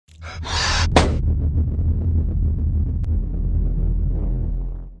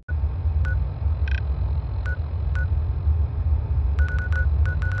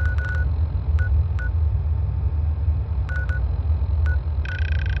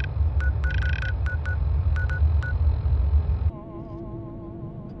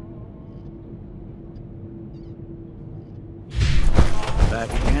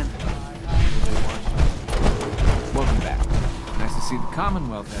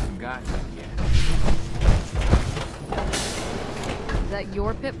Commonwealth hasn't gotten it yet. Is that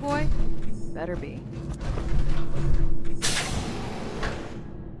your Pip-Boy? Better be.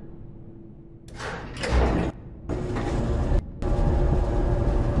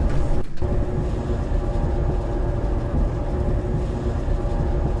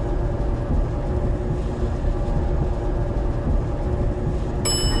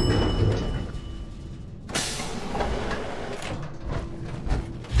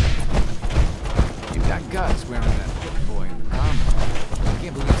 Guts wearing that Pip-Boy in the Commonwealth. I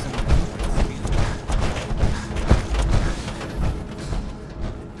can't believe someone would see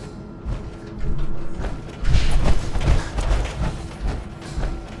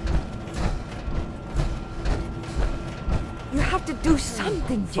You have to do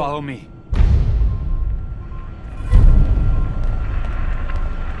something, Jake. Follow me.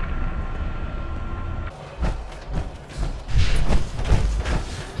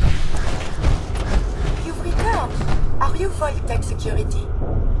 Are you Vault-Tec Security?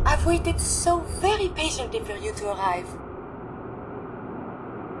 I've waited so very patiently for you to arrive.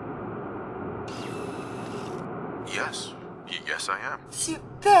 Yes. Yes, I am.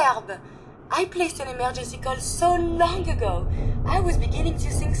 Superb! I placed an emergency call so long ago. I was beginning to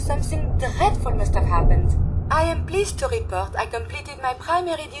think something dreadful must have happened. I am pleased to report I completed my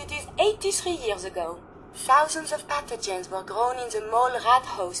primary duties 83 years ago. Thousands of pathogens were grown in the mole rat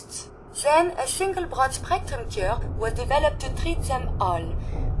hosts. Then a single broad-spectrum cure was developed to treat them all.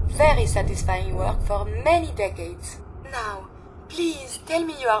 Very satisfying work for many decades. Now, please tell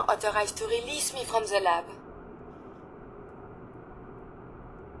me you are authorized to release me from the lab.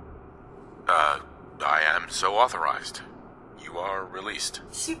 I am so authorized. You are released.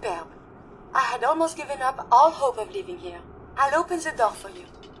 Superb. I had almost given up all hope of living here. I'll open the door for you.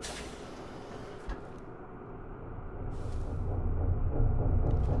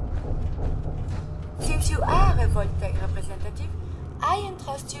 Since you are a Vault-Tec representative, I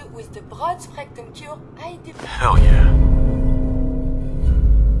entrust you with the broad-spectrum cure I developed. Hell yeah.